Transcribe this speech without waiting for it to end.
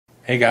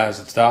Hey guys,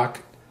 it's Doc.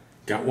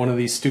 Got one of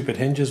these stupid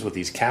hinges with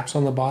these caps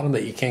on the bottom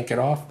that you can't get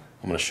off?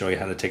 I'm going to show you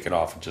how to take it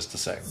off in just a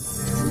sec.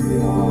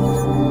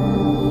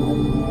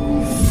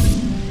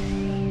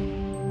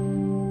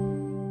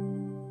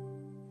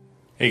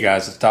 Hey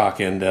guys, it's Doc,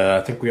 and I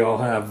think we all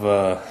have,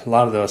 a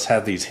lot of us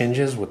have these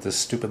hinges with this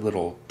stupid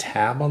little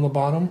tab on the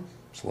bottom.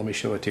 So let me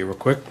show it to you real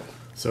quick.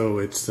 So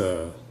it's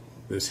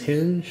this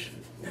hinge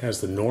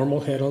has the normal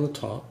head on the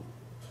top,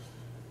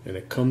 and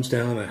it comes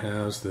down and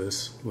has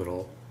this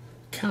little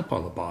cap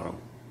on the bottom.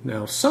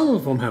 Now some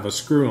of them have a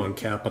screw-on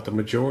cap, but the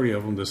majority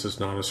of them this is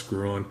not a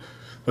screw-on.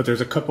 But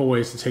there's a couple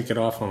ways to take it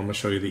off, and I'm going to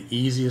show you the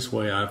easiest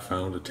way I've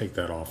found to take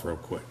that off real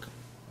quick.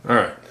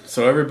 Alright,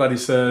 so everybody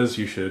says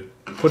you should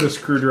put a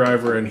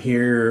screwdriver in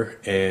here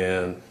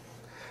and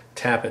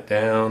tap it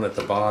down at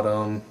the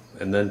bottom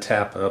and then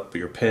tap up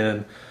your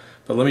pin.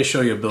 But let me show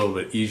you a little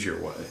bit easier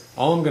way.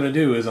 All I'm going to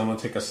do is I'm going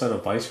to take a set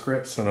of vice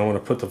grips and I'm going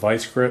to put the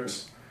vice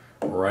grips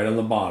right on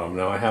the bottom.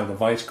 Now I have the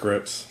vice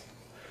grips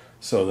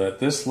so that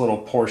this little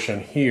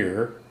portion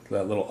here,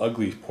 that little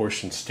ugly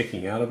portion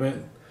sticking out of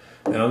it,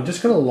 and I'm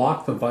just going to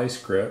lock the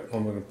vice grip.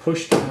 I'm going to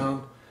push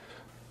down.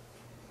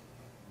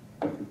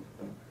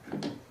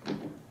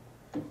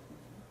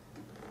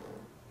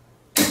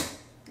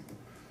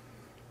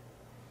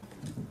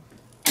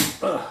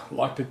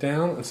 Locked it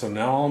down, and so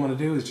now all I'm going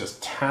to do is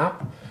just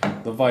tap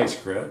the vice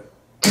grip,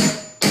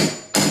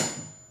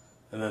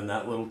 and then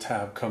that little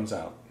tab comes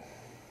out.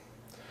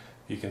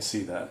 You can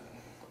see that.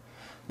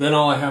 Then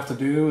all I have to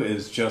do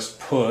is just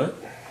put,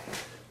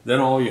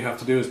 all you have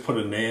to do is put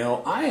a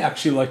nail. I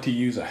actually like to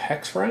use a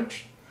hex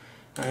wrench.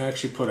 I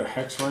actually put a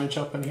hex wrench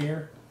up in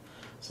here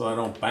so I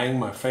don't bang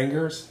my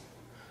fingers.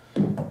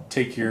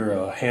 Take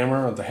your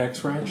hammer of the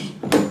hex wrench,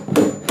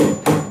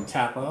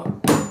 tap up,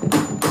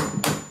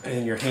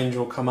 and your hinge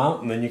will come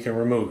out, and then you can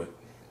remove it.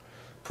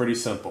 Pretty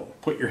simple.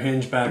 Put your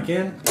hinge back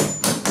in,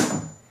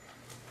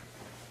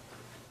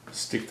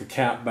 stick the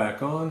cap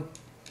back on,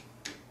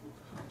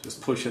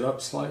 just push it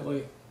up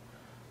slightly,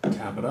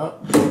 tap it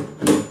up,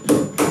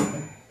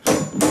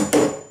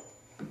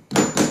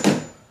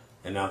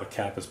 and now the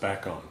cap is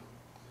back on.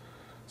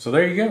 So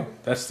there you go.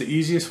 That's the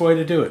easiest way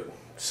to do it.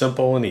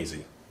 Simple and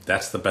easy.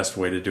 That's the best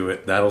way to do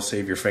it. That'll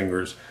save your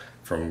fingers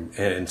from,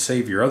 and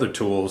save your other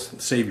tools,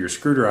 save your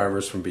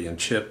screwdrivers from being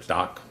chipped.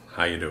 Doc,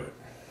 how you do it?